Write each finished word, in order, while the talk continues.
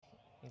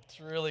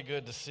It's really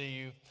good to see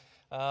you.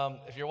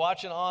 If you're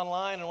watching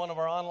online in one of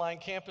our online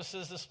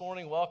campuses this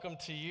morning, welcome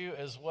to you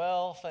as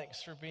well.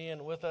 Thanks for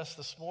being with us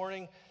this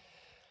morning.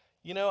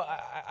 You know,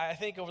 I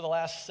think over the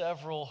last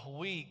several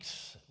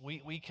weeks,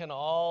 we can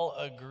all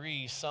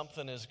agree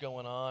something is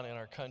going on in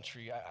our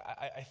country.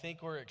 I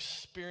think we're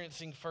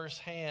experiencing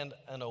firsthand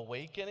an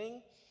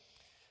awakening.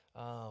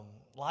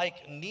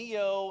 Like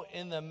Neo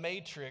in the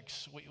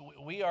Matrix,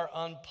 we are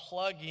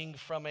unplugging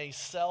from a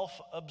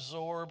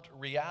self-absorbed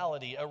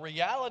reality, a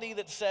reality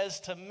that says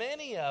to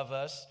many of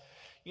us,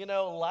 you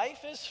know, life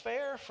is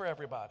fair for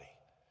everybody.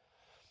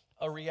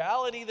 A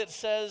reality that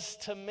says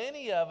to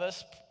many of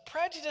us,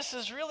 prejudice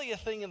is really a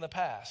thing in the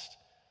past.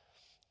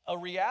 A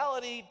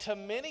reality to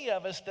many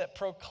of us that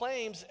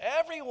proclaims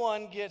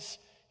everyone gets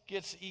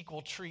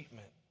equal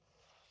treatment.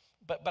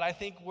 But I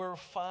think we're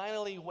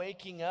finally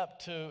waking up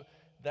to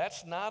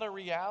that's not a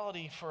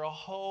reality for a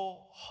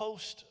whole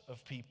host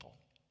of people.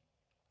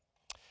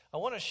 I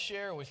want to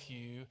share with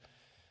you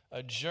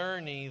a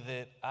journey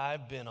that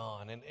I've been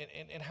on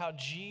and how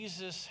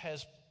Jesus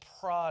has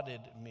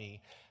prodded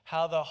me,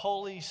 how the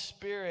Holy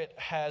Spirit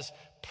has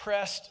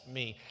pressed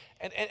me.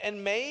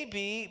 And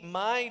maybe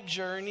my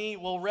journey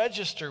will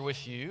register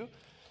with you.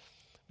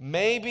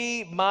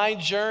 Maybe my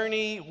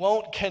journey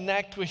won't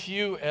connect with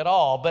you at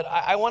all, but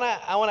I want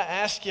to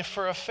ask you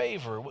for a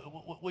favor.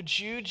 Would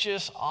you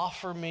just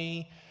offer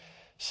me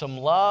some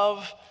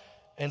love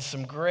and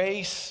some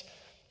grace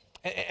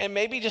and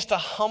maybe just a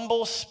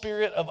humble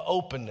spirit of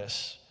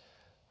openness?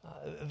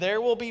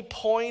 There will be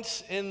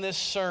points in this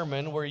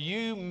sermon where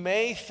you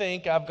may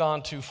think I've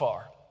gone too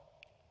far.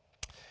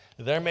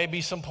 There may be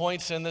some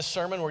points in this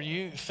sermon where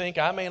you think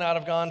I may not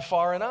have gone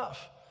far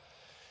enough.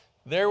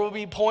 There will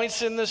be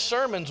points in this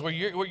sermon where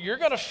you're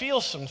going to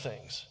feel some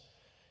things.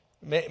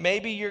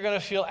 Maybe you're going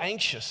to feel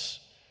anxious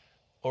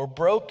or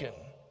broken.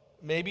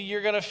 Maybe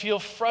you're going to feel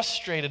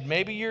frustrated.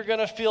 Maybe you're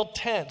going to feel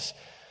tense.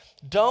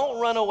 Don't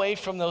run away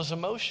from those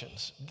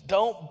emotions.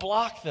 Don't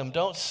block them.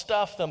 Don't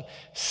stuff them.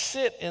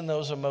 Sit in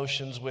those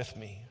emotions with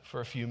me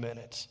for a few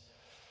minutes.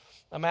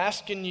 I'm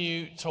asking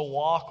you to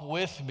walk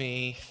with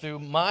me through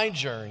my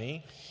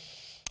journey.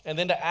 And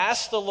then to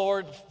ask the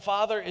Lord,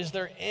 Father, is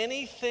there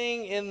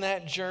anything in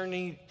that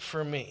journey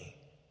for me?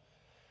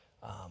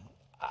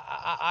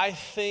 I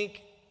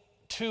think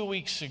 2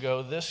 weeks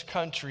ago, this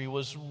country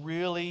was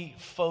really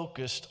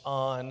focused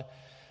on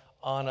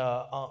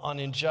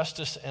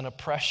injustice and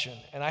oppression.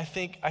 And I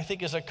think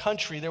as a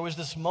country, there was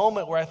this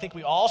moment where I think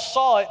we all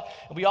saw it,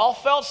 and we all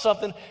felt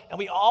something, and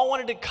we all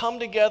wanted to come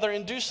together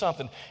and do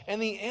something. And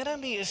the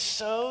enemy is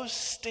so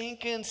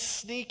stinking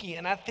sneaky,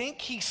 and I think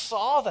he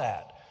saw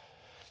that.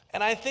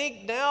 And I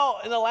think now,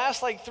 in the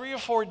last 3 or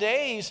 4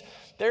 days,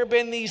 there have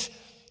been these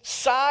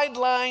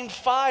sideline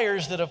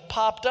fires that have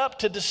popped up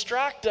to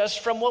distract us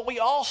from what we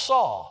all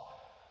saw.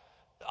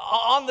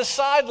 On the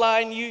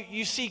sideline,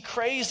 you see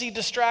crazy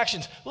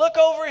distractions. Look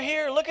over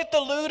here. Look at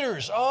the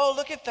looters. Oh,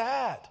 look at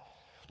that.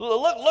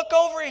 Look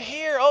over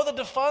here. Oh, the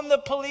defund the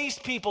police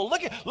people.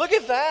 Look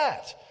at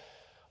that.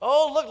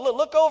 Oh,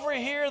 look over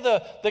here,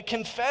 the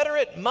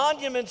Confederate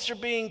monuments are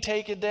being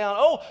taken down.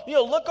 Oh,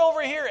 look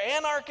over here,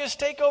 anarchists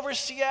take over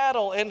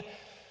Seattle. And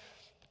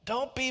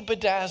don't be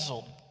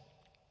bedazzled.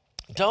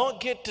 Don't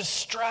get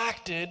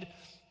distracted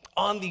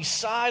on these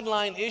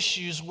sideline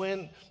issues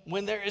when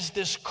there is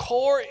this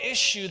core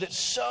issue that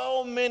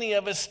so many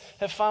of us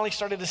have finally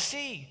started to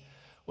see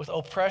with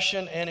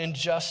oppression and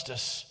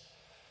injustice.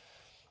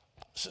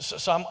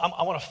 So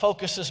I want to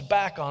focus us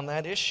back on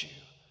that issue.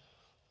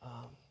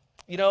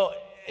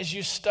 As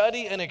you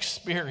study an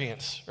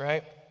experience,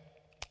 right,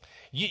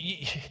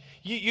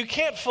 you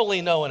can't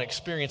fully know an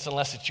experience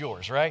unless it's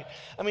yours, right?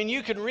 I mean,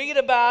 you can read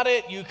about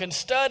it, you can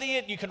study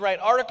it, you can write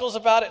articles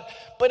about it,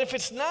 but if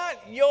it's not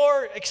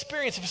your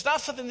experience, if it's not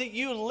something that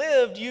you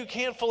lived, you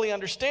can't fully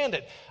understand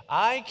it.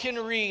 I can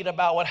read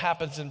about what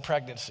happens in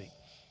pregnancy.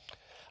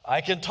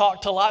 I can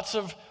talk to lots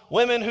of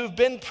women who've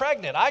been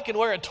pregnant. I can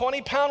wear a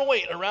 20-pound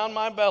weight around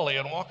my belly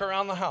and walk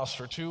around the house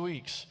for 2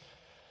 weeks.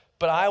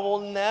 But I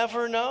will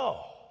never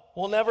know.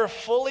 We'll never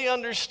fully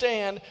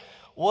understand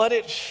what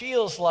it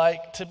feels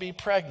like to be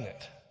pregnant.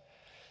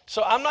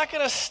 So I'm not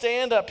going to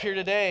stand up here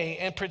today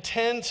and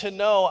pretend to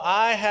know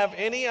I have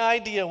any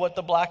idea what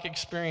the Black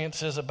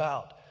experience is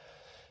about.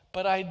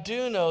 But I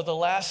do know the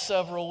last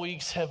several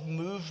weeks have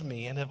moved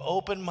me and have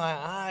opened my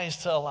eyes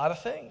to a lot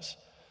of things.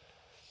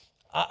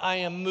 I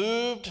am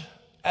moved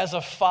as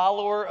a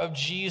follower of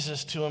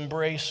Jesus to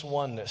embrace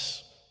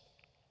oneness.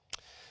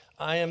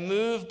 I am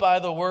moved by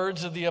the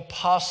words of the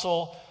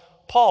Apostle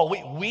Paul.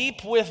 We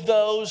weep with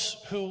those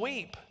who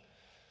weep.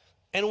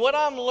 And what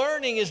I'm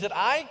learning is that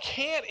I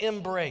can't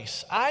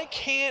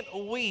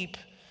weep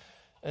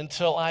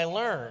until I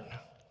learn.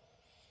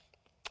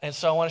 And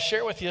so I want to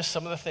share with you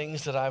some of the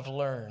things that I've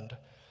learned.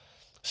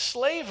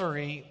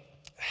 Slavery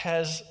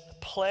has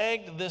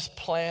plagued this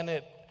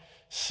planet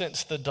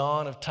since the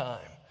dawn of time.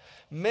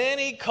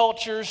 Many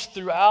cultures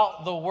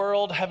throughout the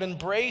world have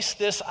embraced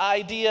this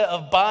idea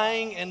of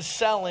buying and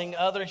selling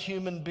other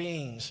human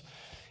beings.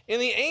 In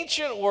the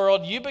ancient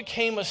world, you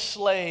became a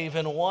slave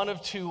in one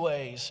of two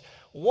ways.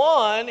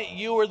 One,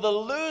 you were the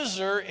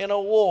loser in a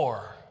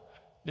war.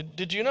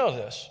 Did you know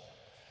this?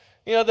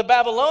 You know, the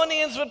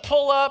Babylonians would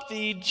pull up,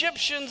 the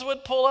Egyptians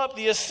would pull up,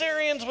 the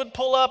Assyrians would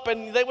pull up,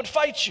 and they would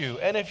fight you.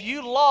 And if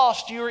you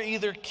lost, you were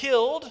either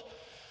killed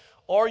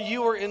or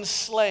you were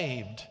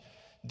enslaved.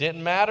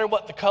 Didn't matter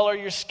what the color of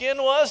your skin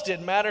was,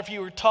 didn't matter if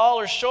you were tall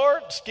or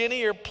short,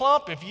 skinny or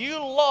plump. If you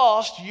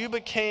lost, you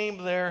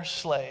became their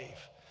slave.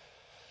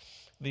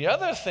 The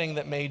other thing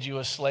that made you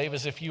a slave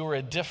is if you were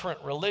a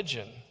different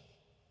religion.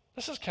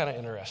 This is kind of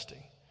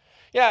interesting.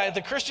 Yeah,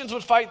 the Christians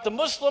would fight the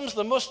Muslims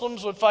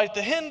would fight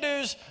the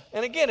Hindus.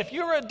 And again, if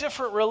you were a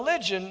different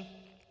religion,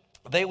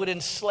 they would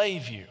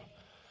enslave you.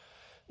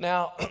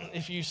 Now,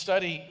 if you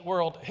study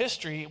world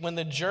history, when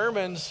the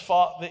Germans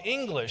fought the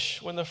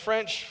English, when the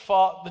French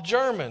fought the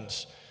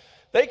Germans,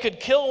 they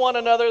could kill one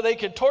another, they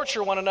could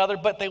torture one another,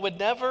 but they would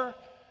never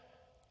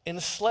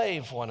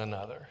enslave one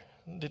another.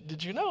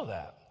 Did you know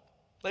that?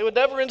 They would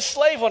never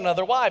enslave one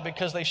another. Why?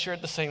 Because they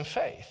shared the same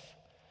faith.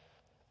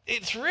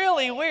 It's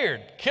really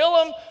weird. Kill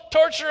them,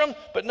 torture them,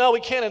 but no, we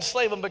can't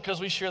enslave them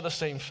because we share the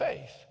same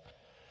faith.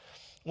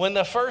 When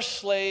the first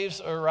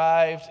slaves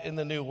arrived in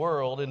the New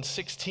World in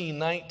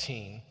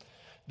 1619,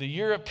 the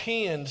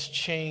Europeans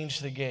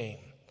changed the game.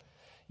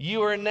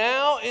 You are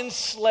now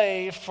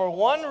enslaved for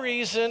one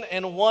reason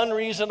and one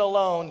reason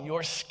alone: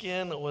 your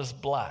skin was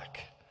black.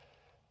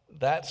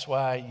 That's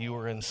why you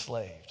were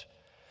enslaved.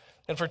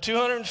 And for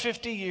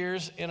 250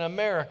 years in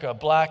America,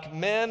 black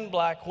men,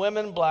 black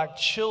women, black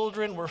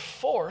children were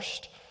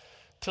forced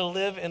to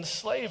live in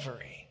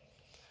slavery.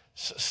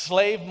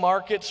 Slave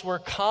markets were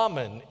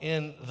common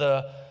in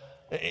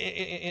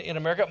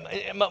America.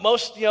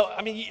 Most,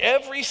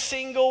 every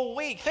single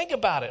week. Think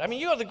about it. I mean,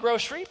 you go to the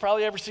grocery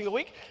probably every single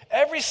week.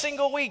 Every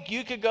single week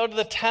you could go to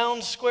the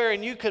town square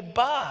and you could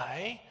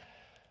buy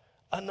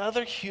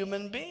another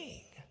human being.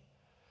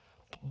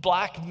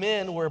 Black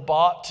men were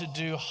bought to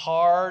do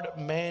hard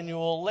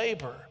manual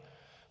labor.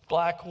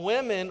 Black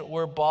women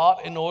were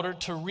bought in order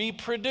to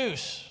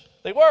reproduce.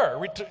 They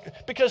were,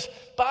 because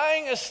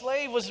buying a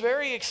slave was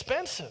very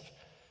expensive.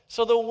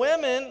 So the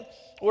women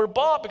were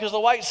bought because the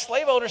white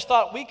slave owners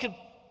thought we could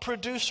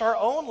produce our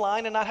own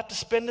line and not have to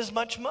spend as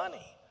much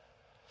money.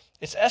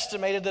 It's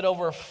estimated that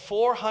over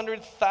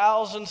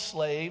 400,000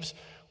 slaves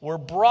were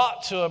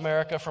brought to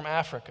America from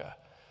Africa.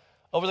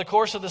 Over the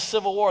course of the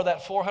Civil War,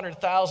 that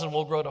 400,000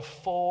 will grow to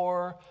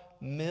 4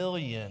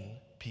 million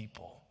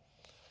people.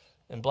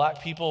 And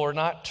black people were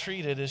not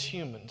treated as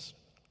humans.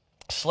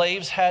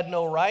 Slaves had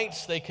no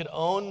rights. They could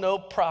own no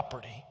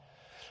property.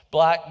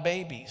 Black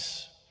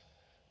babies,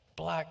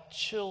 black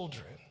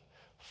children,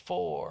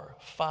 4,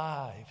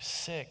 5,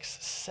 6,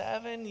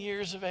 7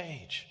 years of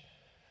age,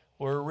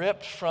 were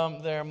ripped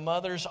from their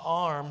mother's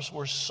arms,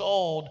 were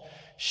sold,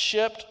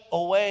 shipped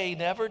away,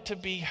 never to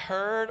be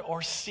heard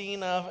or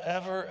seen of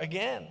ever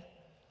again.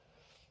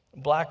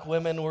 Black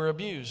women were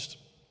abused.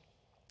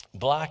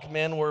 Black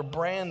men were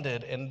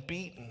branded and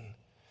beaten.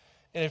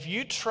 And if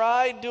you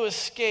tried to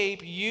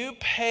escape, you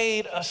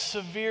paid a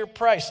severe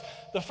price.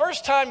 The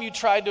first time you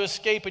tried to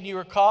escape and you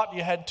were caught,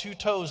 you had 2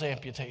 toes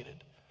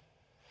amputated.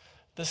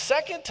 The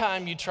second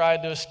time you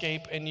tried to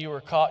escape and you were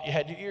caught, you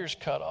had your ears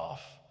cut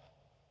off.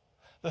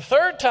 The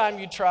third time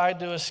you tried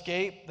to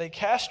escape, they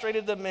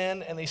castrated the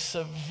men and they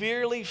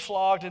severely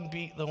flogged and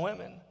beat the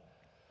women.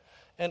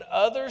 And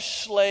other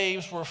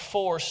slaves were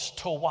forced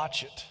to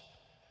watch it.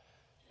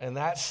 And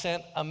that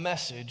sent a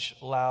message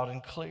loud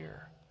and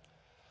clear.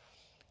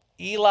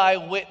 Eli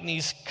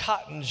Whitney's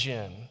cotton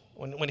gin,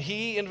 when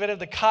he invented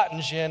the cotton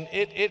gin,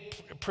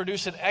 it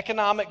produced an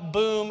economic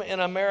boom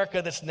in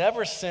America that's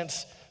never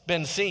since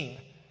been seen.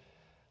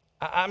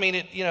 I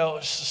mean,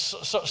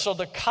 so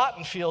the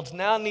cotton fields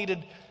now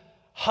needed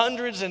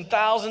hundreds and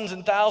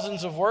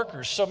thousands of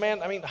workers. So,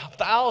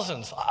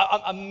 thousands,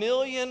 a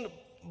million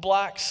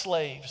black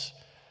slaves.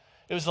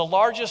 It was the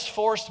largest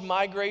forced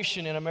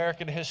migration in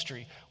American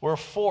history. We're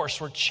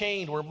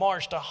chained, we're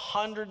marched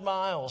 100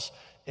 miles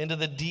into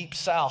the deep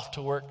South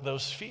to work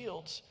those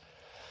fields.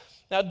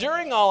 Now,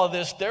 during all of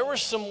this, there were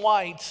some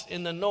whites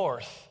in the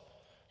North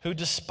who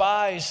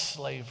despised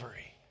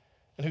slavery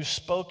and who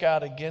spoke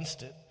out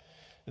against it.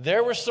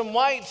 There were some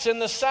whites in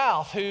the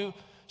South who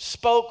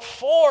spoke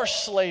for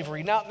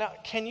slavery. Now,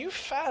 can you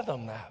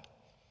fathom that?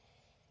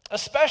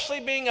 Especially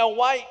being a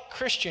white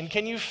Christian,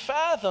 can you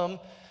fathom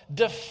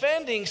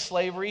defending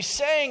slavery,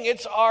 saying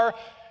it's our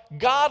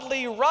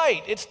godly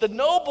right, it's the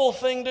noble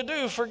thing to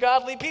do for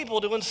godly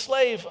people to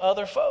enslave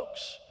other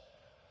folks?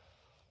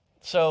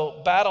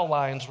 So battle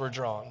lines were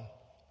drawn.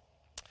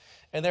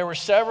 And there were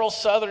several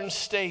southern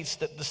states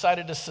that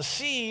decided to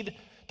secede,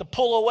 to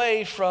pull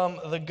away from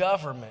the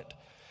government.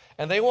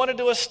 And they wanted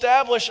to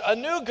establish a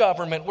new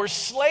government where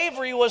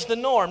slavery was the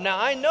norm. Now,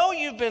 I know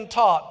you've been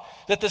taught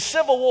that the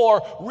Civil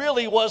War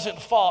really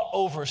wasn't fought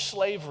over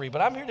slavery,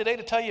 but I'm here today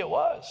to tell you it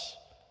was.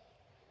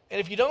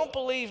 And if you don't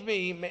believe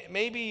me,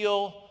 maybe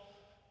you'll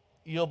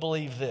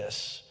believe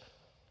this.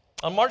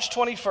 On March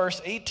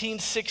 21st,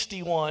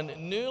 1861,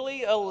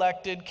 newly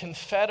elected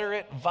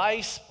Confederate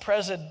Vice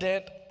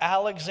President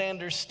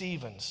Alexander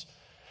Stephens.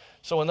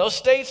 So when those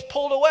states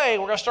pulled away,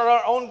 we're going to start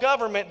our own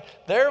government,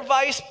 their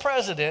vice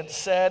president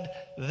said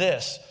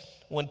this,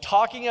 when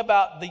talking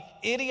about the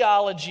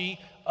ideology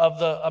of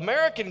the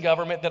American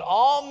government, that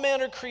all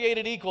men are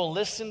created equal.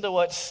 Listen to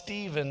what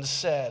Stephens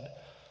said,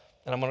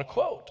 and I'm going to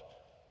quote,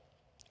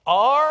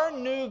 "Our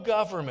new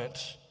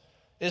government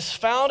is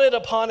founded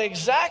upon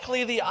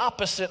exactly the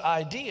opposite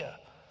idea.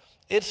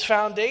 Its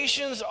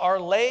foundations are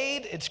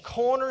laid, its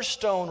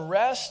cornerstone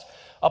rests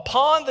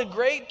upon the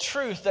great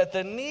truth that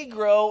the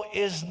Negro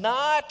is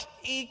not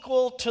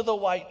equal to the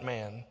white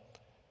man,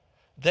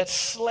 that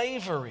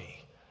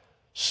slavery,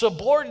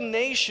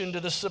 subordination to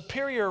the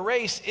superior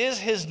race is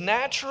his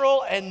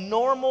natural and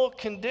normal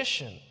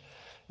condition.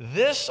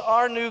 This,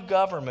 our new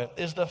government,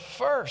 is the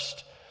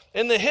first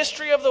in the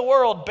history of the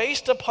world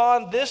based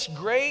upon this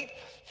great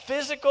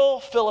physical,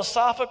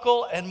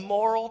 philosophical, and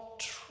moral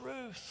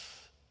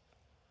truth."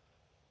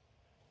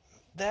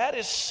 That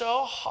is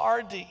so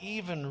hard to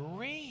even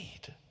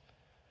read.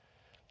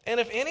 And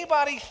if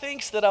anybody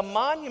thinks that a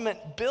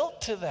monument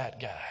built to that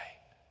guy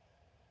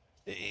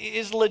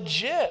is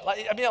legit,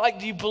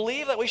 do you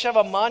believe that we should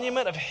have a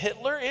monument of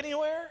Hitler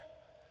anywhere?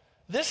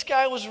 This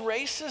guy was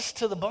racist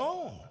to the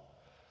bone.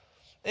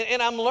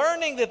 And I'm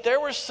learning that there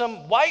were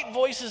some white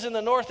voices in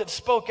the North that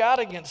spoke out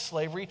against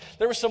slavery.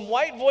 There were some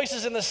white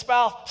voices in the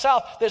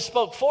South that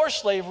spoke for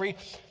slavery,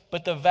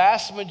 but the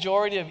vast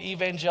majority of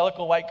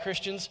evangelical white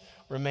Christians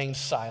remained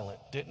silent,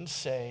 didn't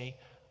say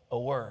a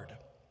word.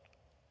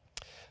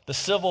 The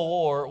Civil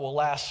War will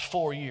last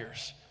 4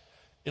 years.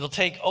 It'll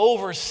take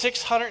over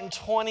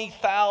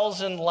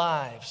 620,000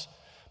 lives.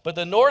 But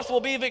the North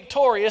will be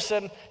victorious,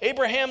 and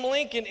Abraham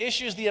Lincoln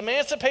issues the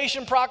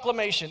Emancipation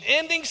Proclamation,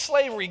 ending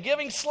slavery,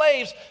 giving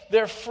slaves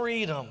their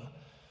freedom.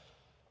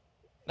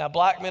 Now,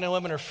 black men and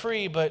women are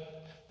free,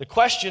 but the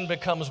question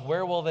becomes,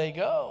 where will they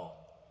go?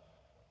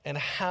 And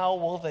how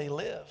will they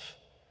live?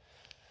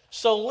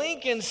 So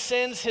Lincoln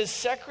sends his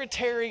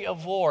Secretary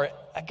of War,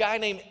 a guy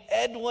named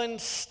Edwin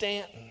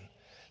Stanton,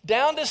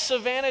 down to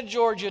Savannah,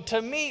 Georgia,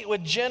 to meet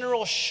with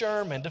General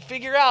Sherman to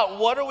figure out,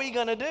 what are we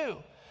going to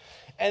do?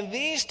 And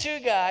these two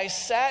guys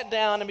sat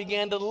down and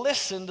began to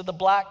listen to the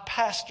black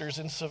pastors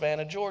in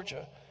Savannah,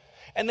 Georgia.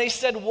 And they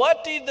said,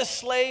 what do the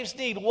slaves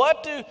need?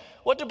 What do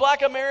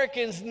black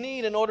Americans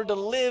need in order to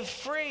live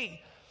free?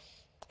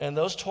 And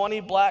those 20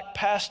 black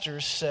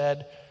pastors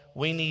said,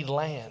 we need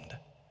land.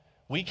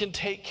 We can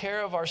take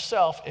care of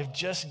ourselves if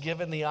just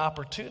given the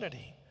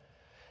opportunity.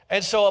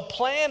 And so a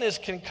plan is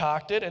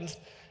concocted, and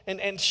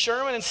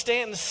Sherman and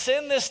Stanton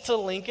send this to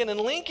Lincoln,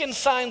 and Lincoln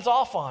signs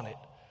off on it.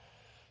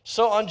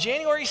 So on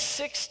January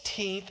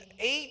 16th,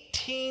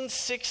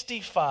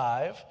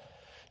 1865,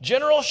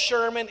 General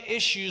Sherman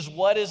issues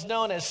what is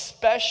known as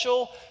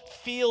Special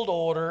Field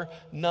Order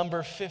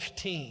Number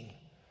 15.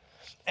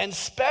 And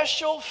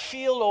Special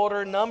Field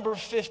Order Number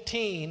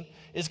 15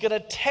 is going to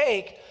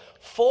take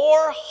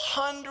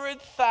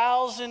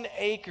 400,000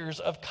 acres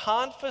of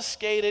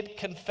confiscated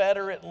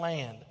Confederate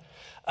land,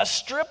 a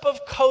strip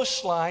of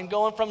coastline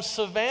going from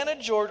Savannah,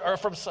 Georgia, or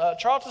from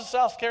Charleston,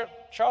 South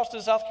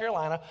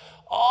Carolina,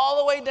 all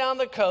the way down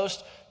the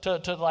coast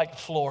to like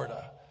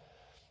Florida.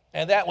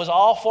 And that was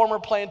all former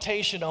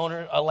plantation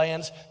owner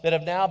lands that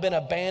have now been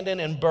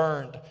abandoned and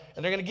burned.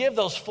 And they're going to give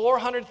those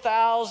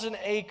 400,000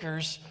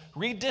 acres,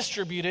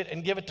 redistribute it,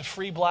 and give it to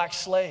free black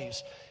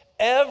slaves.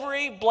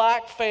 Every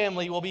black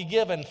family will be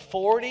given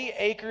 40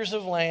 acres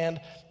of land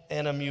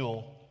and a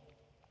mule.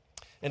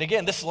 And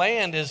again, this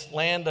land is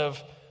land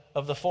of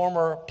the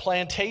former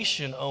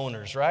plantation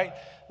owners, right?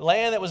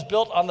 Land that was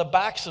built on the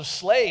backs of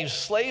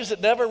slaves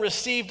that never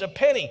received a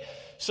penny.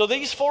 So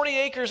these 40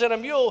 acres and a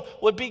mule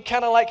would be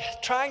kind of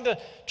like trying to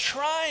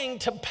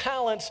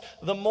balance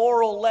the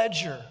moral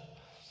ledger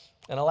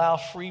and allow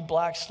free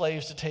black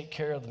slaves to take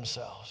care of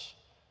themselves.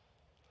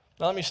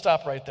 Now let me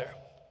stop right there.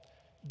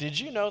 Did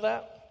you know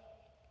that?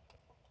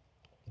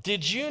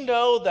 Did you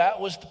know that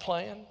was the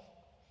plan?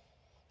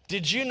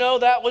 Did you know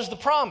that was the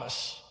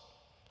promise?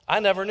 I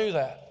never knew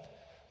that.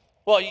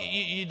 Well,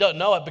 you don't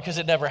know it because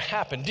it never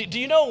happened. Do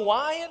you know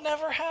why it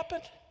never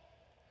happened?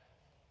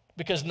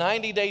 Because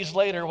 90 days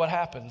later, what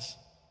happens?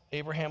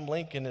 Abraham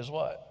Lincoln is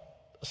what?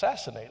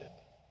 Assassinated.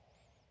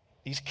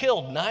 He's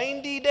killed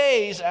 90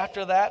 days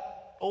after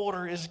that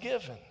order is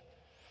given.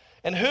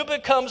 And who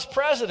becomes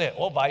president?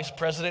 Well, Vice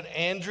President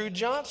Andrew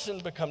Johnson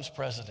becomes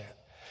president.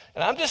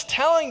 And I'm just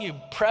telling you,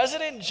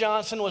 President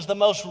Johnson was the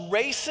most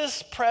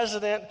racist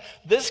president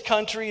this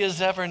country has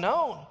ever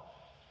known.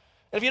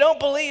 And if you don't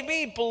believe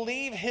me,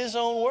 believe his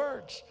own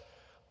words.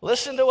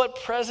 Listen to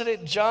what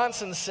President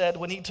Johnson said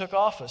when he took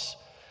office.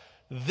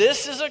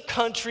 This is a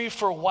country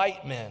for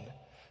white men.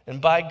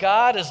 And by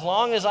God, as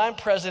long as I'm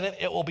president,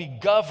 it will be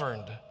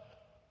governed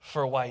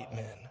for white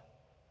men.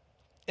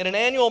 In an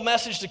annual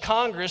message to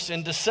Congress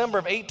in December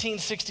of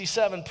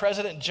 1867,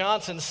 President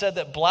Johnson said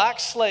that black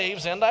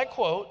slaves, and I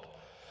quote,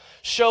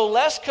 show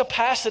less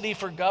capacity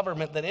for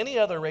government than any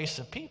other race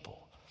of people.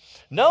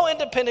 No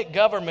independent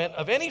government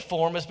of any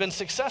form has been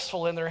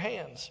successful in their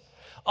hands.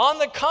 On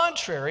the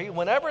contrary,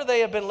 whenever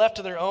they have been left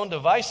to their own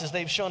devices,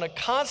 they've shown a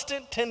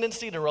constant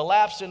tendency to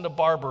relapse into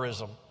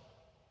barbarism.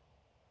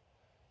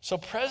 So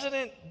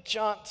President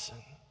Johnson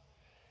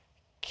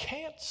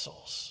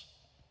cancels,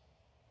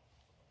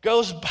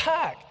 goes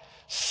back,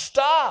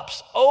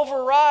 stops,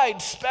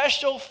 overrides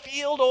Special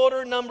Field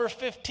Order number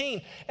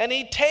 15, and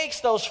he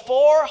takes those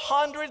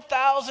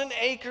 400,000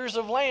 acres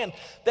of land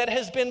that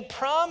has been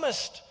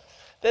promised,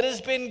 that has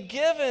been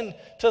given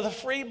to the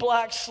free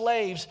black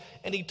slaves,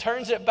 and he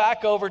turns it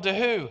back over to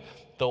who?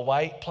 The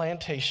white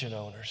plantation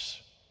owners.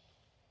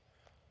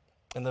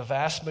 And the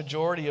vast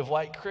majority of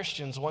white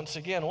Christians, once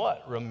again,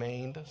 what?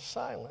 Remained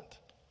silent.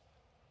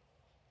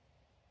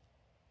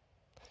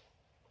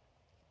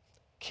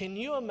 Can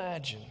you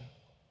imagine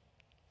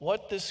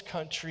what this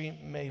country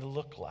may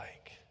look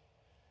like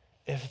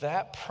if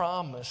that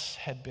promise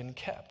had been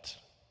kept?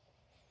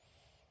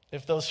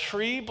 If those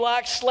free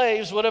black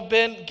slaves would have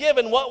been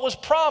given what was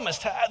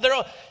promised.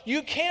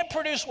 You can't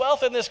produce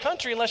wealth in this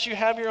country unless you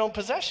have your own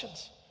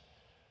possessions.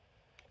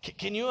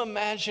 Can you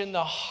imagine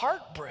the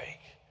heartbreak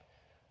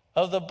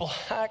of the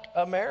black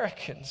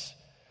Americans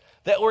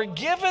that were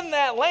given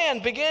that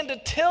land, began to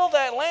till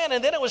that land,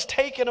 and then it was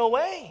taken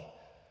away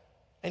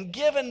and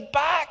given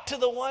back to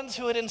the ones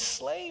who had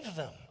enslaved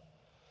them?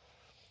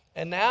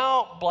 And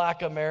now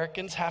black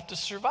Americans have to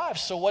survive.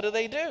 So what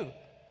do?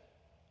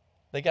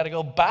 They got to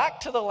go back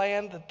to the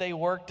land that they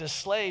worked as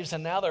slaves,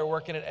 and now they're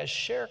working it as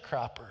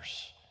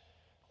sharecroppers,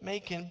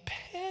 making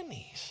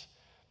pennies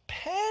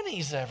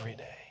every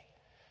day,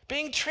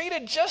 being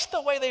treated just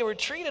the way they were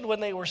treated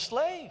when they were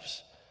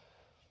slaves.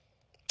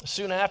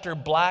 Soon after,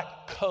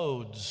 black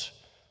codes,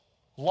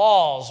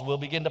 laws will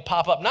begin to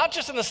pop up, not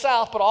just in the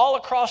South, but all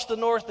across the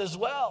North as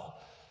well,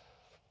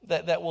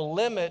 that will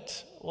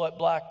limit what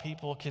black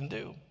people can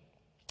do.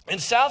 In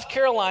South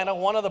Carolina,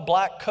 one of the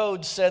black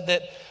codes said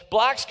that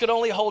blacks could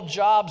only hold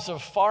jobs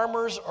of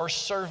farmers or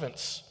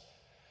servants.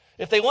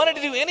 If they wanted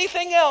to do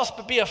anything else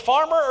but be a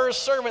farmer or a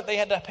servant, they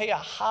had to pay a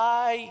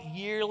high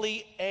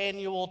yearly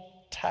annual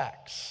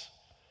tax.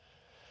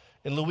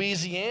 In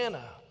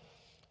Louisiana,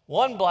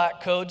 one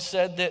black code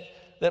said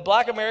that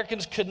black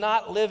Americans could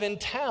not live in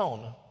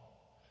town.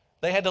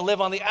 They had to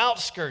live on the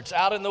outskirts,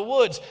 out in the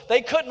woods.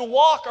 They couldn't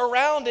walk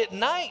around at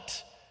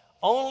night,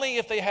 only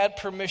if they had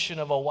permission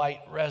of a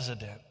white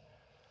resident.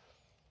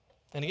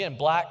 And again,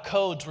 black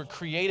codes were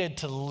created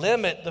to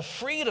limit the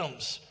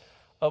freedoms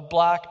of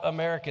black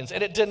Americans.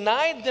 And it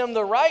denied them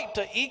the right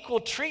to equal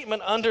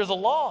treatment under the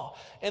law.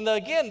 And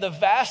again, the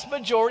vast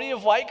majority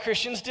of white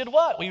Christians did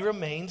what? We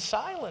remained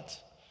silent.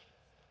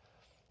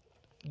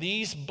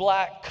 These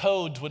black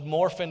codes would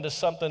morph into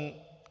something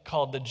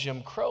called the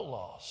Jim Crow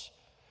laws.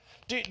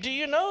 Do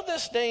you know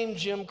this name,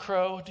 Jim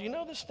Crow? Do you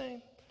know this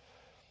name?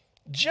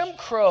 Jim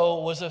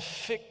Crow was a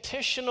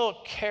fictional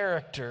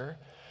character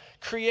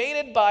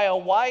created by a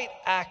white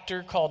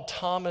actor called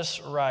Thomas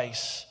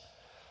Rice.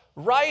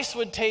 Rice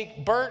would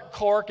take burnt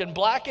cork and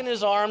blacken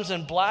his arms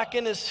and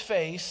blacken his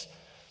face,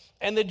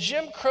 and the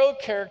Jim Crow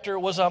character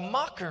was a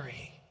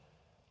mockery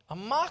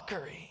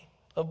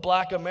of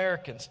black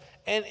Americans.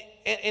 And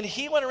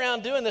he went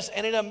around doing this,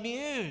 and it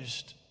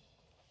amused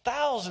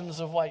thousands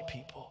of white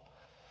people.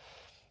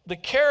 The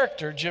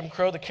character, Jim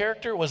Crow, the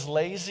character was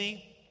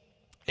lazy,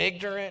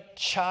 ignorant,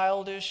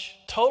 childish,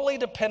 totally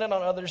dependent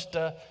on others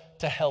to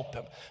help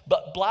him.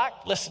 But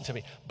listen to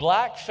me,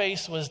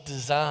 blackface was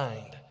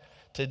designed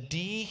to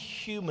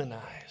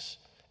dehumanize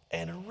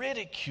and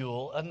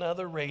ridicule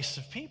another race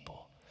of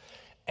people.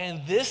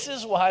 And this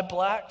is why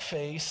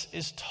blackface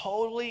is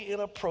totally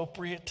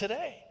inappropriate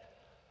today.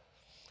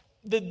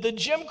 The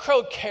Jim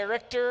Crow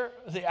character,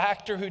 the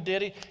actor who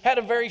did it, had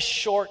a very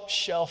short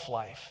shelf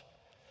life.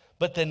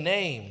 But the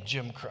name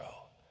Jim Crow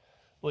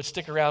would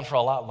stick around for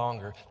a lot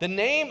longer. The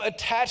name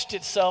attached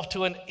itself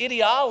to an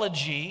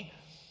ideology,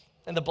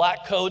 and the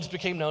black codes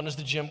became known as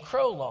the Jim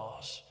Crow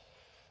laws.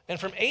 And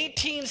from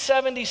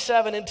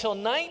 1877 until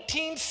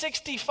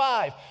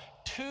 1965,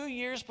 2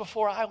 years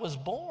before I was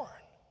born,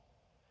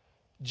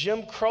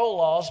 Jim Crow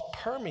laws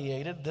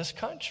permeated this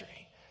country.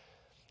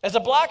 As a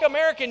black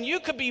American, you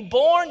could be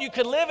born, you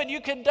could live, and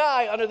you could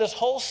die under this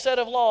whole set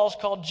of laws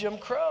called Jim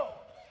Crow.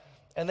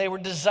 And they were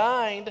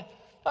designed,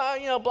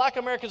 black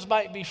Americans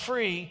might be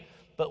free,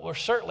 but we're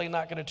certainly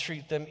not going to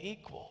treat them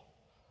equal.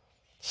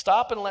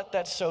 Stop and let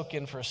that soak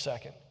in for a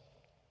second.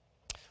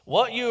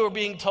 What you are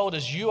being told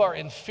is you are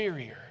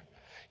inferior.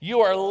 You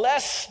are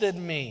less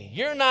than me.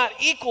 You're not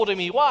equal to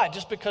me. Why?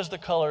 Just because the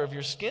color of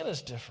your skin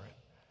is different.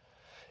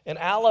 In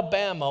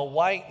Alabama,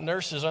 white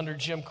nurses under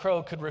Jim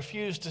Crow could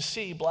refuse to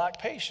see black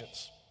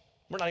patients.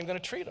 We're not even going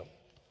to treat them.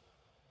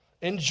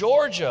 In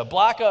Georgia,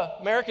 black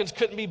Americans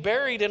couldn't be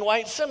buried in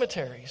white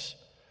cemeteries.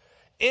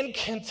 In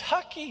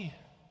Kentucky,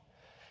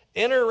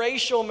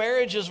 interracial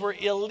marriages were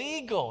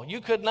illegal.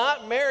 You could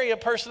not marry a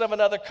person of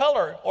another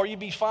color, or you'd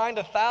be fined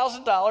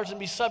 $1,000 and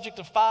be subject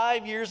to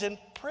 5 years in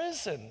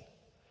prison.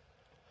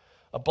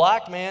 A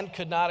black man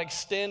could not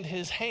extend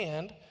his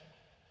hand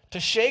to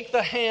shake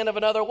the hand of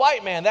another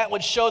white man. That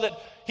would show that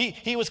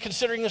he was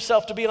considering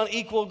himself to be on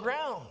equal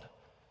ground.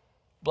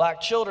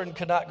 Black children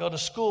could not go to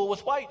school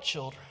with white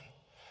children.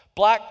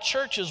 Black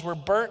churches were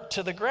burnt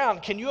to the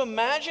ground. Can you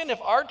imagine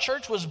if our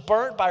church was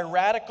burnt by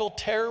radical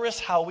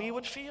terrorists, how we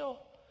would feel?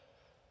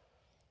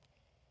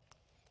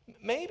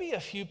 Maybe a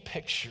few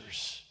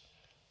pictures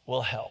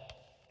will help.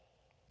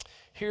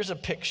 Here's a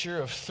picture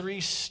of 3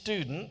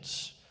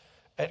 students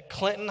at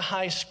Clinton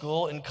High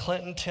School in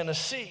Clinton,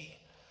 Tennessee.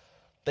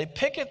 They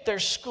picket their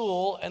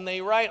school and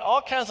they write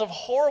all kinds of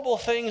horrible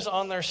things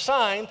on their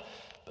signs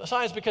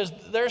because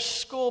their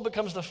school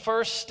becomes the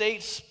first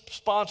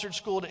state-sponsored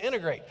school to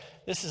integrate.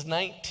 This is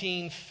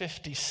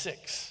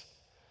 1956.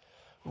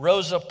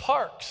 Rosa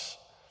Parks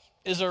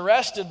is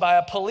arrested by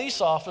a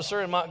police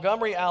officer in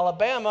Montgomery,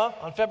 Alabama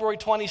on February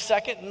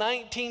 22nd,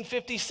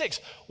 1956.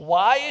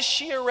 Why is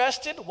she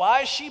arrested?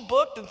 Why is she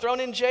booked and thrown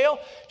in jail?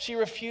 She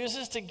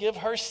refuses to give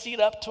her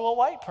seat up to a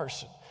white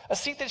person, a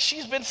seat that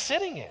she's been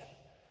sitting in.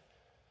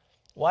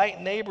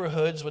 White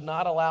neighborhoods would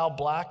not allow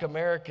black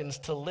Americans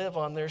to live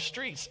on their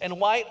streets, and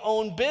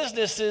white-owned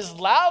businesses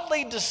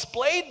loudly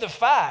displayed the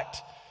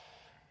fact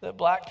that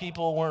black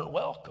people weren't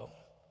welcome.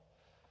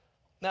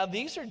 Now,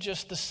 these are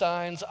just the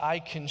signs I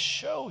can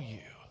show you.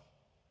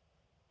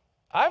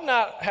 I've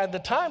not had the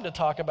time to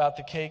talk about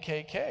the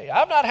KKK.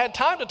 I've not had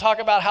time to talk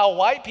about how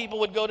white people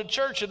would go to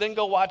church and then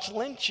go watch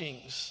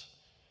lynchings.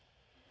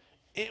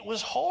 It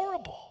was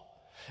horrible.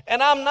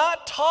 And I'm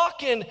not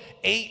talking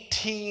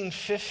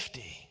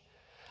 1850.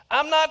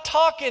 I'm not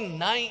talking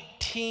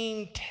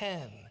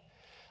 1910.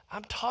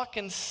 I'm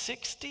talking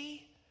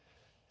 60,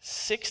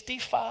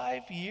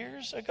 65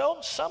 years ago.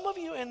 Some of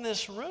you in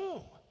this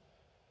room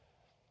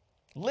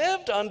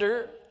lived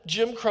under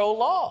Jim Crow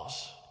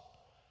laws.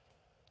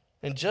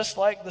 And just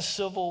like the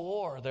Civil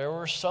War, there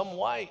were some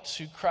whites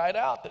who cried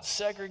out that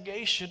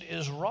segregation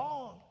is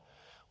wrong.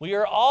 We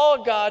are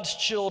all God's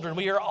children.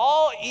 We are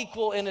all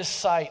equal in His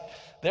sight.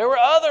 There were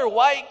other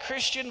white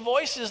Christian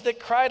voices that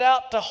cried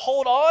out to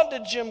hold on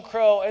to Jim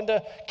Crow and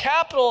to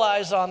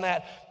capitalize on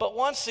that. But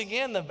once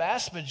again, the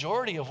vast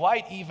majority of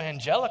white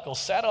evangelicals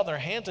sat on their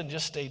hands and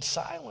just stayed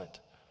silent.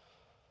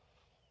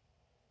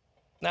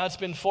 Now, it's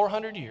been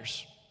 400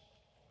 years.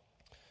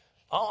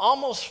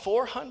 Almost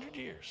 400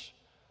 years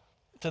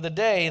to the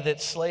day that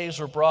slaves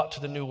were brought to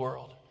the New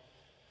World.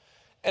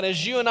 And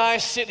as you and I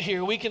sit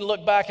here, we can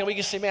look back and we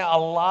can say, man, a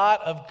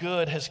lot of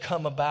good has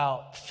come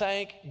about.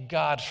 Thank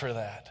God for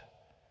that.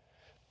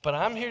 But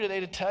I'm here today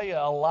to tell you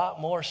a lot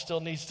more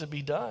still needs to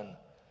be done.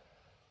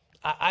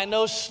 I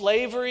know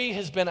slavery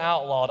has been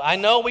outlawed. I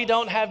know we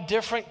don't have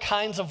different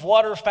kinds of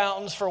water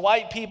fountains for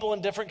white people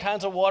and different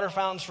kinds of water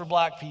fountains for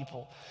black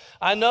people.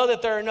 I know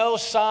that there are no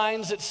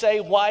signs that say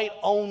white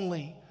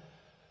only.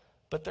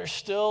 But there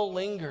still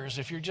lingers,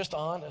 if you're just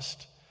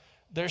honest,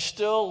 there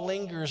still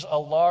lingers a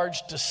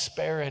large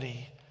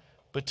disparity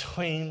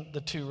between the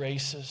two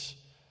races.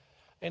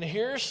 And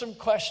here are some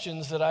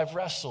questions that I've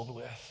wrestled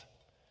with.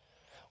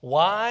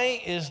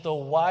 Why is the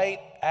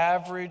white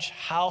average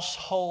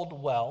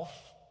household wealth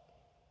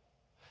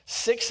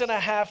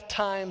 6.5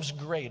 times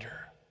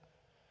greater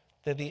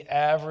than the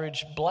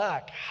average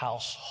black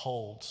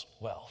household's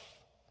wealth?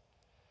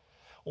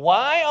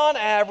 Why, on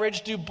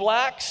average, do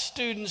black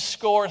students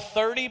score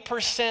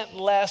 30%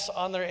 less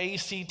on their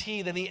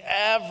ACT than the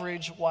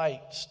average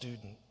white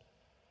student?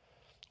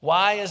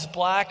 Why is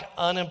black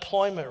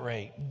unemployment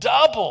rate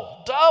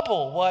double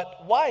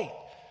what white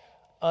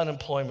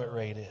unemployment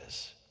rate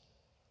is?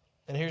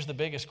 And here's the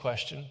biggest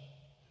question.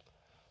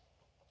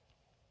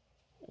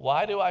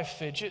 Why do I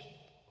fidget?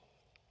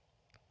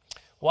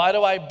 Why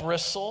do I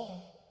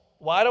bristle?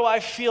 Why do I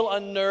feel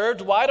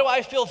unnerved? Why do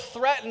I feel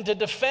threatened to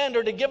defend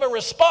or to give a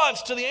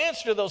response to the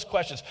answer to those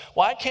questions?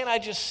 Why can't I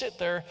just sit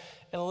there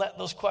and let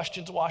those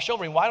questions wash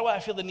over me? Why do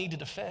I feel the need to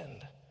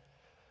defend?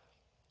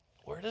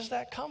 Where does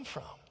that come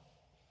from?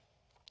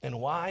 And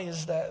why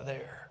is that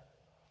there?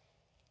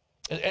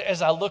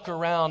 As I look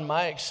around,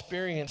 my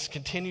experience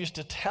continues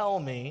to tell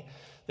me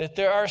that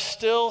there are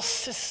still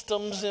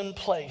systems in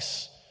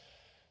place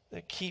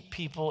that keep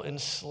people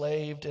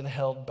enslaved and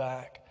held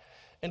back.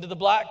 And to the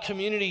black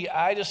community,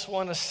 I just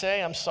want to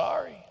say I'm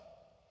sorry.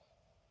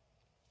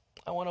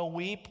 I want to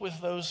weep with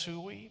those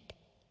who weep.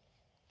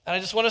 And I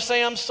just want to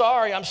say I'm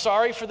sorry. I'm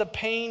sorry for the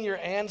pain your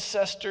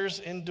ancestors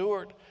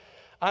endured.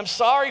 I'm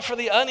sorry for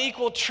the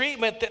unequal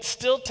treatment that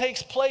still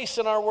takes place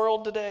in our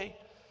world today.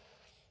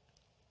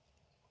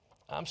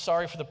 I'm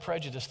sorry for the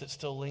prejudice that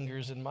still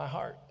lingers in my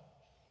heart.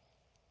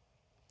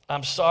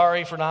 I'm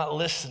sorry for not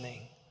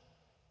listening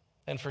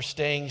and for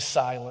staying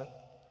silent.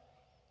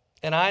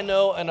 And I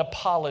know an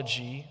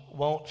apology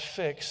won't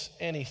fix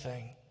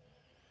anything.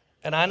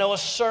 And I know a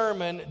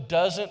sermon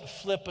doesn't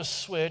flip a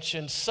switch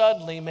and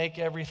suddenly make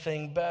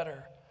everything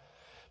better.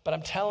 But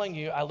I'm telling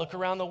you, I look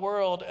around the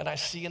world and I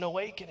see an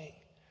awakening.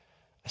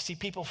 I see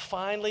people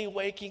finally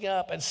waking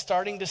up and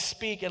starting to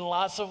speak, and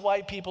lots of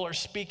white people are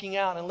speaking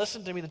out. And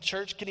listen to me, the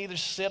church can either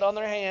sit on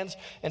their hands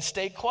and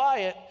stay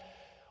quiet,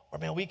 or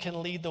man, we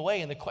can lead the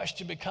way. And the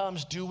question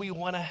becomes, do we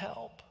want to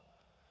help?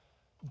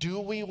 Do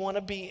we want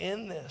to be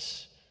in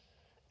this?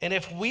 And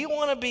if we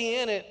want to be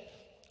in it,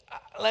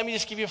 let me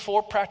just give you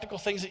 4 practical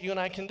things that you and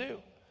I can do.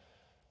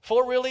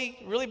 4 really,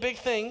 really big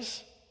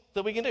things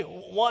that we can do.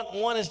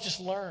 One is just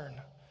learn.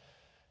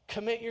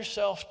 Commit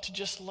yourself to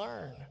just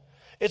learn.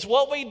 It's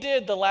what we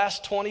did the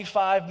last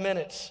 25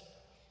 minutes.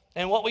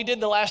 And what we did in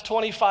the last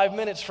 25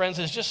 minutes, friends,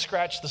 is just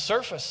scratch the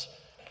surface.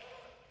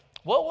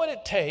 What would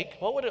it take,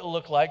 what would it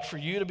look like for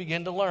you to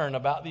begin to learn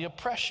about the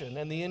oppression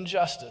and the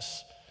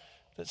injustice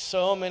that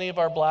so many of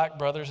our black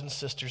brothers and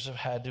sisters have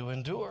had to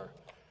endure?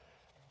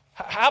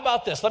 How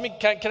about this?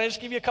 Can I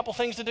just give you a couple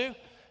things to do?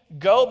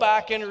 Go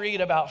back and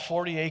read about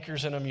 40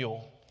 Acres and a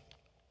Mule.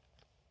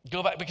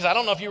 Go back, because I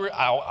don't know if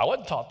I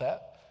wasn't taught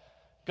that.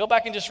 Go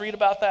back and just read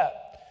about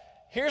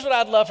that. Here's what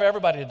I'd love for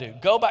everybody to do.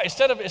 Go back,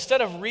 instead of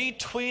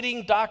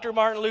retweeting Dr.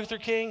 Martin Luther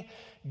King,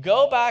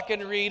 go back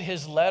and read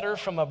his letter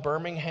from a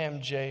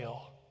Birmingham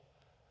jail.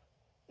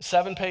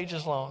 7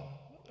 pages long.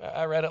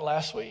 I read it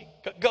last week.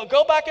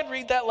 Go back and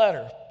read that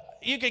letter.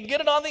 You can get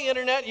it on the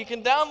internet. You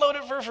can download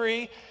it for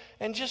free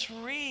and just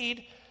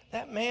read.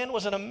 That man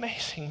was an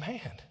amazing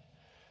man.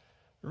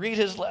 Read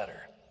his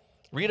letter.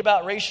 Read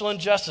about racial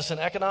injustice and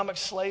economic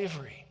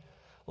slavery.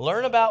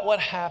 Learn about what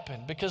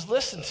happened. Because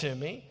listen to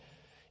me,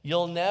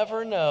 you'll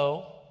never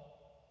know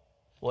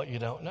what you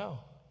don't know.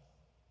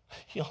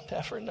 You'll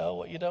never know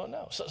what you don't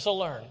know. So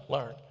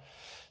learn.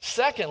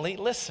 Secondly,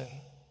 listen.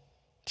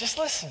 Just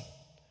listen.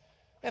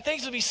 And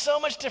things would be so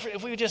much different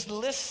if we would just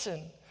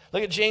listen.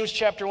 Look at James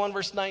chapter 1,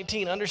 verse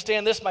 19.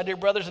 Understand this, my dear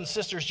brothers and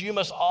sisters, you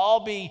must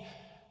all be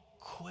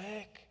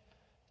quick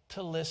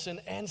to listen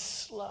and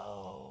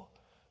slow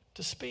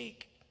to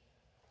speak.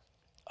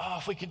 Oh,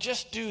 if we could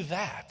just do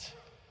that.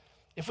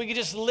 If we could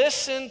just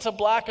listen to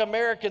black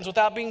Americans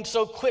without being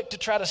so quick to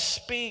try to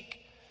speak.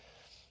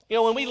 You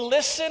know, when we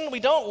listen,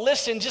 we don't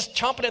listen just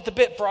chomping at the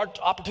bit for our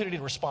opportunity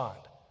to respond.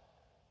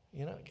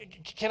 You know,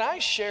 can I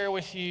share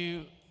with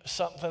you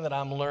something that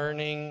I'm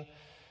learning?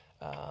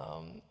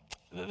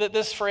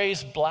 This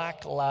phrase,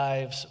 Black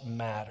Lives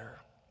Matter.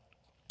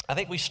 I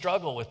think we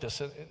struggle with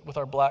this with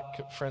our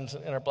black friends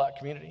in our black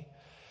community.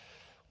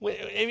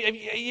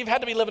 You've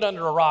had to be living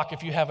under a rock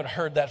if you haven't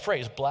heard that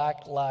phrase,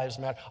 Black Lives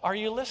Matter. Are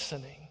you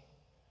listening?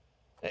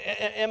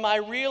 Am I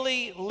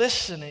really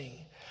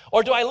listening?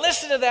 Or do I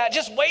listen to that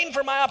just waiting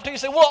for my opportunity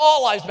to say, well,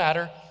 all lives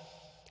matter?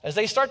 As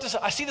they start to say,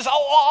 I see this,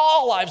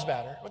 all lives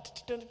matter.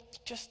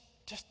 Just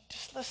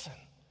listen.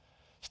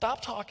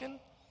 Stop talking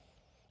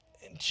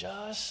and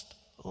just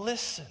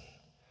listen.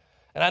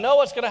 And I know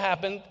what's going to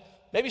happen.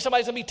 Maybe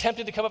somebody's going to be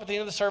tempted to come up at the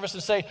end of the service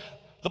and say,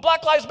 the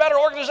Black Lives Matter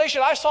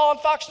organization I saw on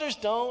Fox News.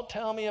 Don't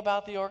tell me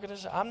about the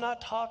organization. I'm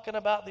not talking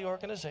about the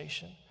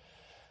organization.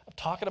 I'm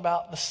talking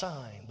about the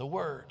sign, the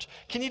words.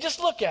 Can you just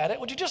look at it?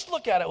 Would you just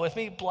look at it with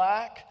me?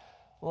 Black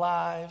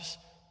Lives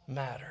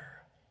Matter.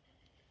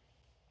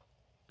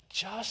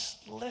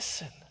 Just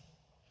listen.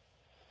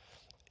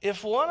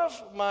 If one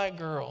of my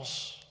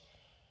girls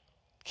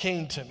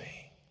came to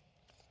me,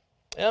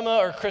 Emma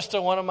or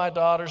Krista, one of my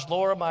daughters,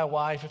 Laura, my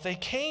wife, if they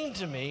came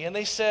to me and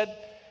they said,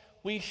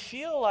 we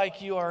feel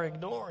like you are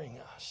ignoring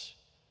us.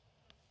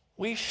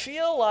 We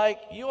feel like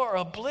you are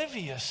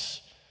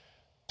oblivious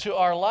to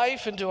our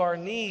life and to our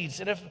needs.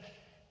 And if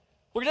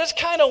we're just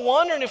kind of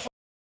wondering if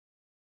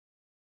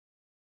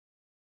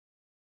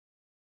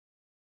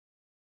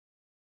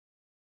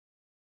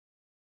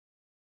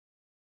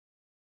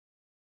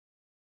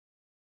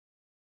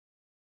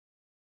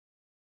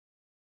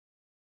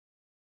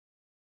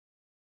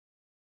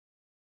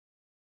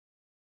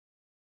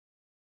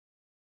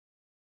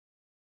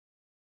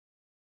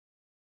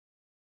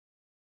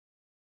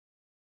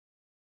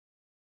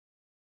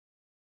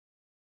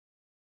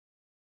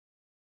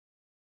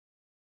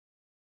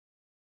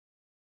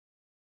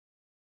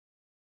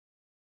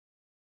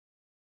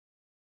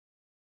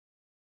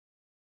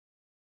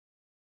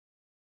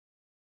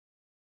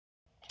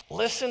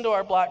listen to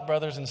our black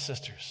brothers and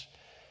sisters.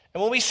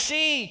 And when we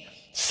see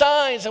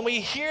signs and we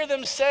hear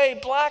them say,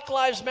 Black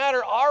Lives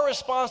Matter, our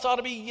response ought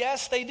to be,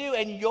 yes, they do.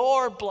 And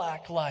your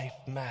black life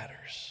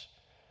matters.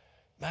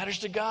 Matters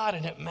to God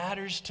and it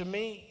matters to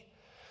me.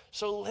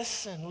 So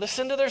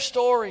listen to their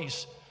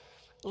stories.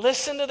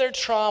 Listen to their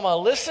trauma.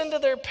 Listen to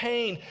their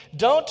pain.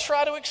 Don't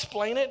try to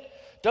explain it.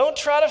 Don't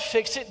try to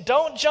fix it.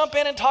 Don't jump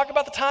in and talk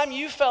about the time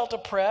you felt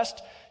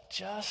oppressed.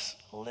 Just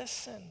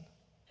listen.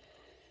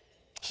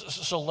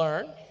 So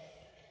learn.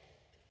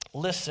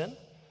 Listen.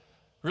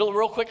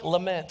 Real quick,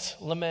 lament.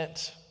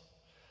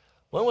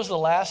 When was the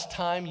last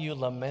time you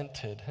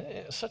lamented?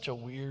 It's such a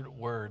weird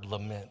word,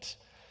 lament.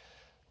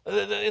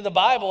 In the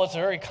Bible, it's a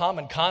very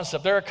common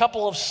concept. There are a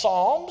couple of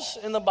psalms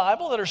in the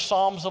Bible that are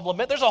psalms of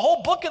lament. There's a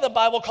whole book in the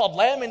Bible called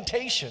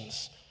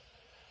Lamentations.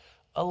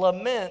 A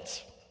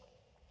lament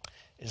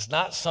is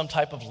not some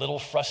type of little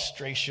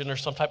frustration or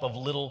some type of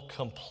little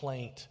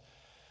complaint.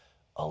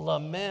 A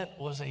lament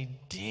was a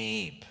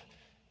deep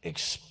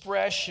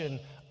expression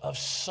of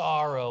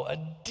sorrow, a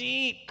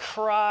deep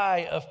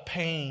cry of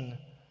pain.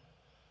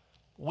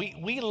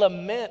 We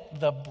lament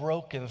the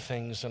broken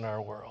things in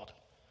our world.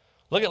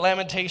 Look at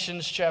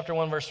Lamentations chapter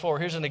 1, verse 4.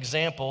 Here's an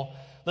example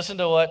Listen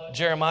to what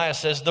Jeremiah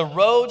says. The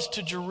roads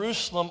to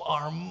Jerusalem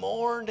are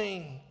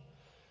mourning.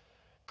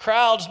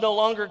 Crowds no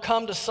longer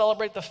come to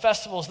celebrate the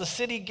festivals. The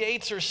city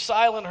gates are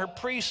silent. Her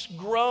priests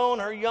groan.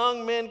 Her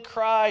young men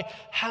cry.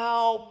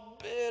 How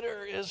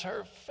bitter is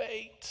her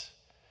fate.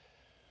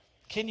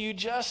 Can you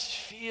just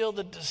feel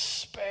the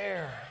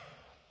despair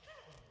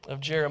of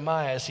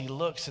Jeremiah as he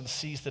looks and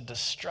sees the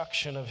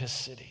destruction of his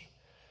city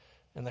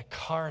and the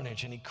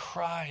carnage, and he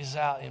cries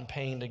out in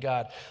pain to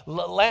God. A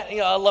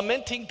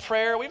lamenting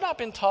prayer, we've not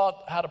been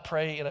taught how to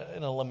pray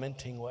in a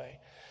lamenting way.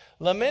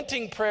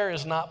 Lamenting prayer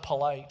is not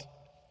polite.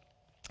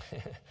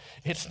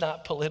 It's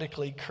not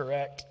politically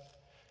correct.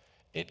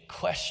 It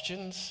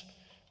questions,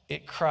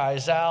 it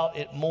cries out,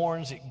 it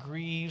mourns, it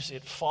grieves,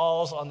 it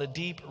falls on the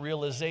deep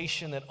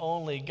realization that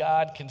only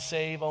God can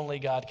save, only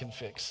God can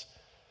fix.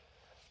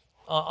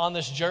 On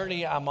this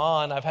journey I'm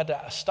on, I've had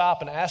to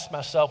stop and ask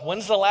myself,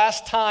 when's the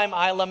last time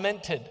I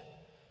lamented?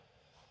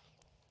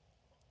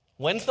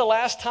 When's the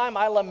last time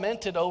I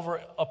lamented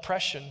over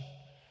oppression?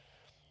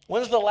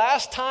 When's the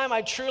last time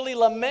I truly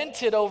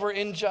lamented over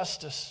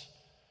injustice?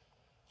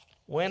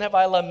 When have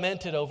I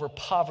lamented over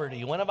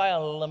poverty? When have I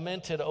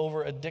lamented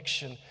over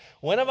addiction?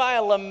 When have I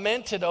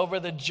lamented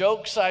over the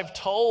jokes I've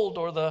told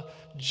or the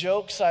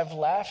jokes I've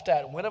laughed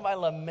at? When have I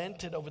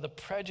lamented over the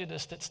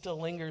prejudice that still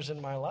lingers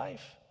in my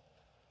life?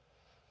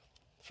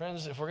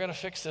 Friends, if we're going to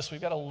fix this,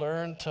 we've got to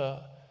learn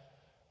to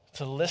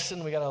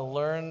listen. We've got to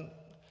learn.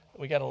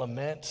 We've got to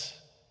lament.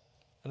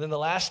 And then the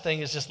last thing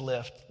is just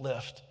lift.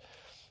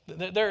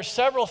 There are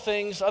several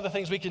things, other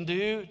things we can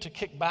do to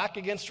kick back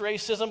against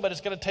racism, but it's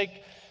going to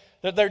take,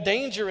 they're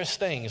dangerous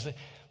things.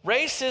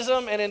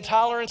 Racism and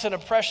intolerance and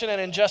oppression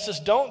and injustice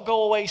don't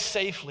go away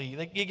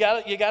safely. You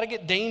got to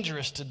get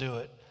dangerous to do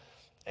it.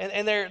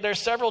 And there are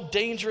several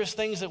dangerous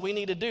things that we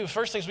need to do.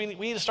 First thing is we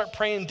need to start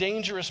praying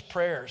dangerous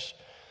prayers.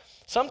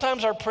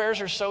 Sometimes our prayers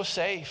are so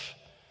safe,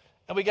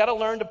 and we got to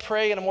learn to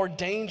pray in a more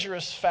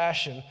dangerous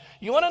fashion.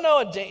 You want to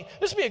know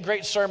this would be a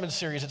great sermon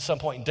series at some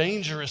point,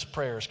 dangerous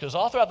prayers, because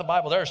all throughout the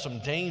Bible there are some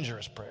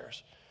dangerous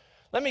prayers.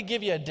 Let me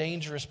give you a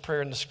dangerous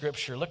prayer in the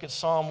Scripture. Look at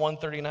Psalm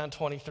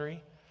 139:23.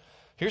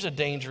 Here's a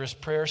dangerous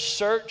prayer.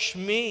 Search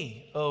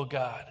me, O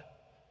God,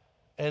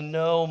 and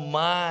know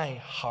my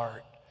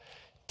heart.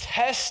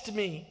 Test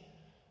me.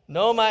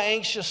 Know my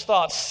anxious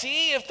thoughts.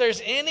 See if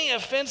there's any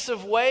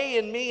offensive way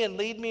in me and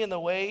lead me in the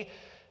way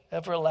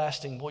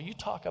everlasting. Boy, you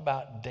talk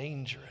about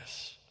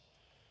dangerous.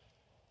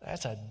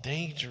 That's a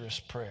dangerous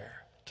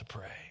prayer to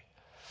pray.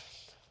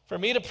 For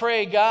me to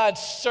pray, God,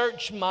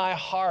 search my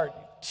heart.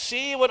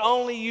 See what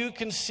only you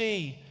can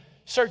see.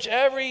 Search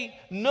every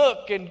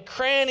nook and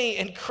cranny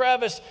and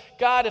crevice.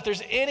 God, if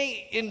there's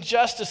any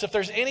injustice, if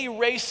there's any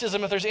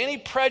racism, if there's any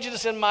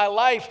prejudice in my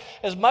life,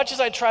 as much as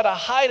I try to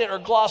hide it or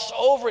gloss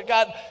over it,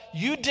 God,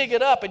 you dig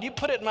it up and you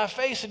put it in my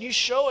face and you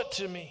show it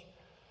to me.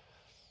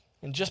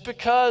 And just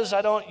because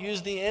I don't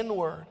use the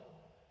N-word,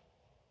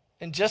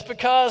 and just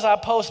because I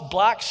post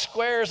black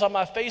squares on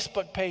my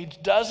Facebook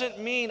page doesn't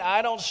mean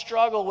I don't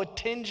struggle with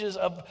tinges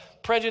of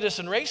prejudice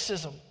and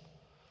racism.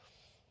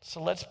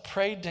 So let's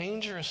pray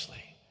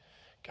dangerously.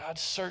 God,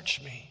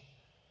 search me.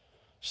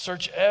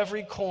 Search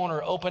every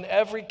corner, open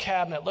every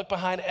cabinet, look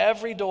behind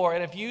every door.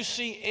 And if you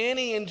see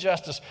any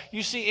injustice,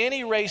 you see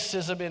any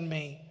racism in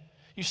me,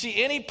 you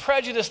see any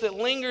prejudice that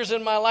lingers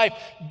in my life,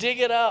 dig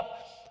it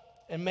up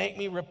and make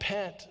me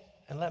repent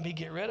and let me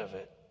get rid of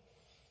it.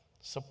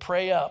 So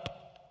pray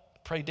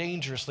up, pray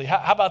dangerously.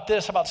 How about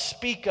this? How about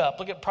speak up?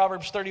 Look at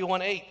Proverbs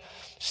 31:8.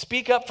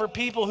 Speak up for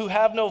people who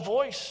have no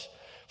voice,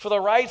 for the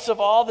rights of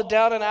all the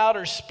down and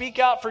outers. Speak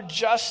out for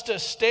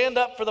justice. Stand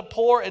up for the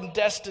poor and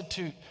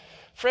destitute.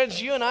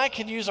 Friends, you and I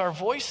can use our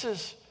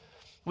voices.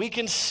 We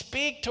can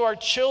speak to our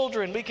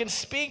children. We can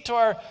speak to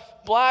our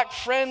black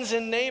friends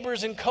and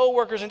neighbors and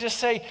coworkers and just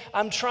say,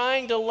 I'm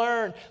trying to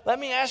learn. Let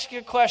me ask you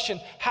a question.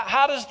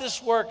 How does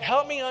this work?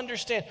 Help me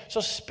understand. So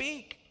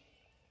speak.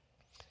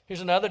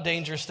 Here's another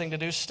dangerous thing to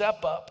do.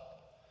 Step up.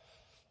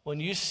 When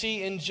you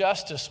see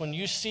injustice, when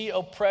you see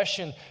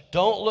oppression,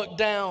 don't look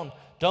down.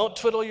 Don't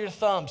twiddle your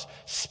thumbs.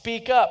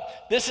 Speak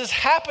up. This is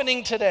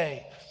happening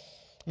today.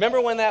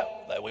 Remember when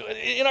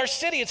in our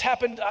city, it's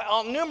happened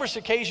on numerous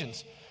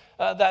occasions.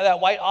 That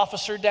white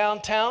officer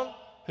downtown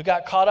who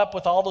got caught up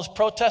with all those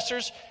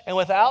protesters, and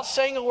without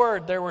saying a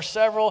word, there were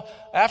several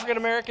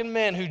African-American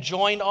men who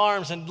joined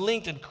arms and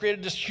linked and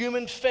created this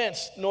human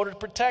fence in order to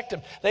protect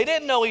him. They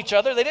didn't know each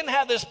other. They didn't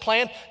have this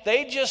plan.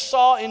 They just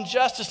saw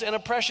injustice and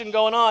oppression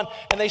going on,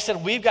 and they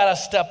said, we've got to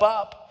step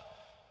up.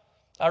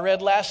 I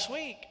read last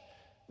week,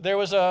 there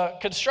was a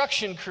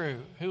construction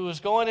crew who was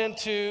going in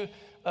to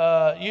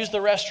use the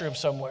restroom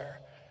somewhere.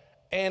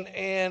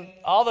 And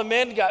all the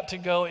men got to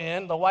go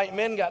in, the white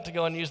men got to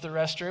go and use the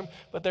restroom,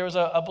 but there was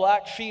a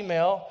black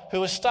female who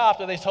was stopped,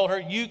 and they told her,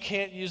 you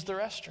can't use the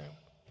restroom.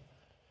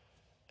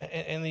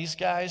 And these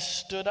guys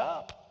stood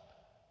up,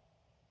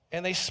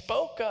 and they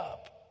spoke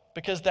up,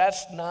 because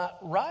that's not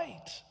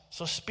right.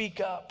 So speak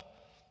up,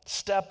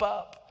 step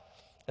up.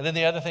 And then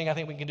the other thing I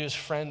think we can do is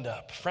friend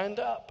up. Friend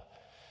up.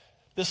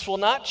 This will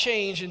not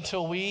change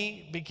until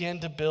we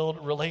begin to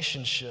build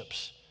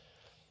relationships.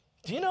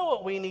 Do you know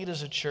what we need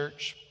as a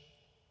church?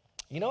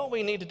 You know what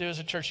we need to do as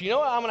a church? You know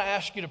what I'm going to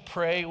ask you to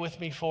pray with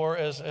me for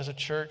as a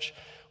church?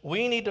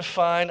 We need to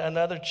find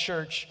another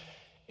church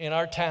in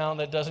our town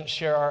that doesn't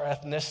share our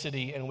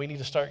ethnicity, and we need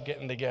to start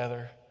getting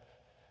together.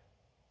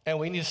 And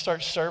we need to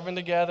start serving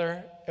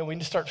together, and we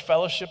need to start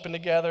fellowshipping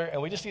together,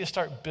 and we just need to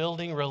start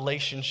building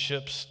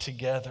relationships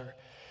together.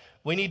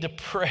 We need to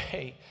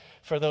pray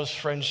for those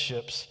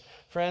friendships.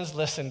 Friends,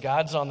 listen,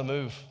 God's on the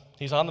move.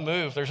 He's on the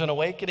move. There's an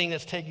awakening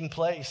that's taking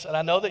place. And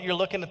I know that you're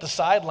looking at the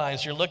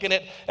sidelines. You're looking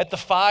at the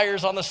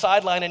fires on the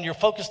sideline, and you're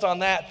focused on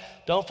that.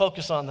 Don't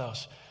focus on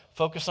those.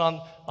 Focus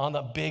on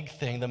the big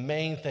thing, the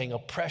main thing,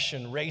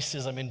 oppression,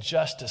 racism,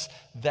 injustice.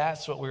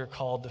 That's what we're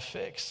called to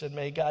fix. And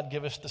may God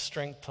give us the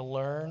strength to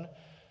learn,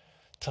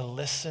 to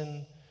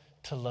listen,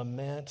 to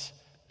lament,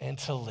 and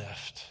to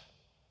lift.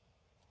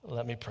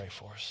 Let me pray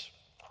for us.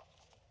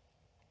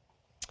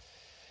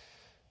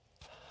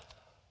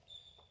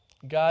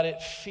 God,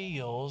 it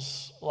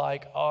feels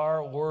like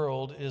our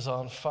world is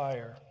on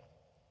fire.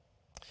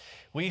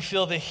 We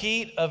feel the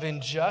heat of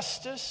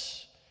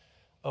injustice,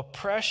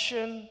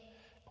 oppression,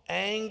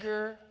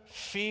 anger,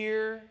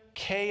 fear,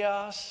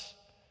 chaos.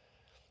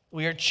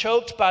 We are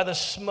choked by the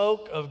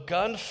smoke of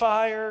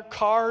gunfire,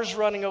 cars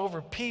running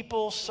over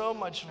people, so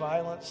much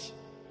violence,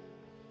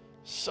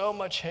 so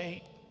much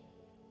hate,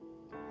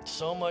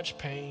 so much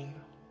pain.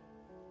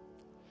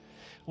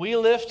 We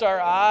lift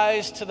our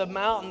eyes to the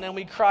mountain and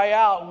we cry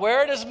out,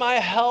 where does my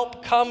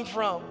help come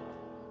from?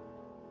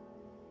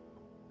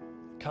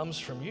 It comes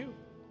from you.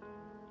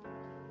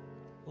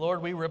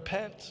 Lord, we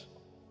repent.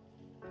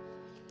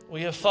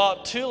 We have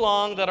thought too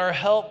long that our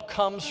help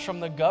comes from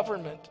the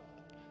government,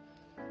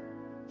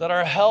 that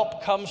our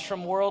help comes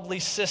from worldly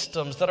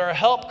systems, that our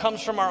help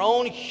comes from our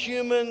own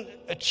human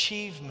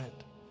achievement.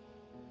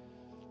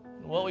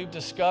 And what we've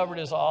discovered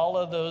is all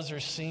of those are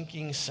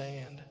sinking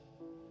sand.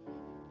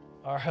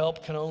 Our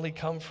help can only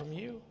come from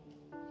you.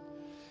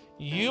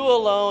 You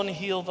alone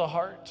heal the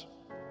heart.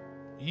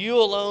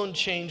 You alone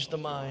change the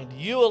mind.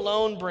 You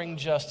alone bring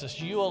justice.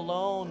 You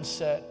alone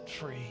set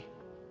free.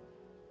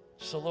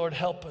 So Lord,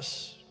 help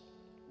us.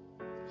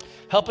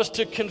 Help us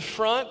to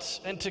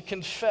confront and to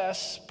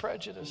confess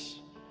prejudice.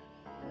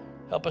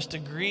 Help us to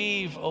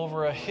grieve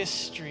over a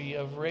history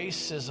of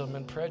racism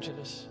and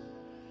prejudice.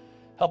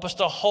 Help us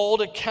to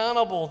hold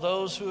accountable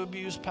those who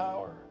abuse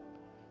power.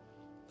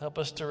 Help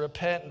us to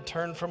repent and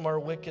turn from our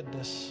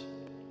wickedness.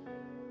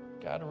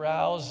 God,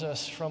 rouse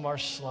us from our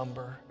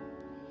slumber.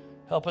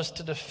 Help us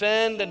to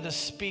defend and to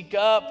speak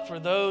up for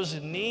those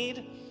in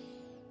need.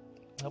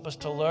 Help us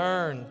to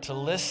learn, to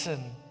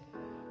listen,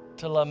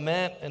 to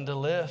lament, and to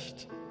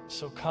lift.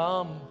 So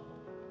come,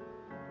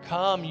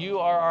 you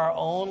are our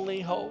only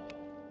hope.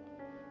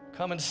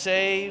 Come and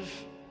save.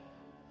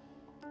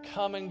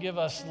 Come and give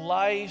us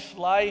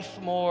life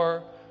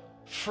more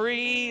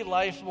free,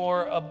 life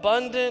more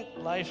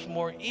abundant, life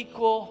more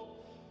equal.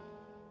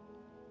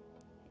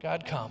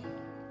 God, come.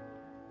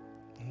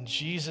 In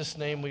Jesus'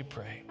 name we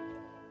pray.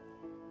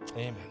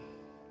 Amen.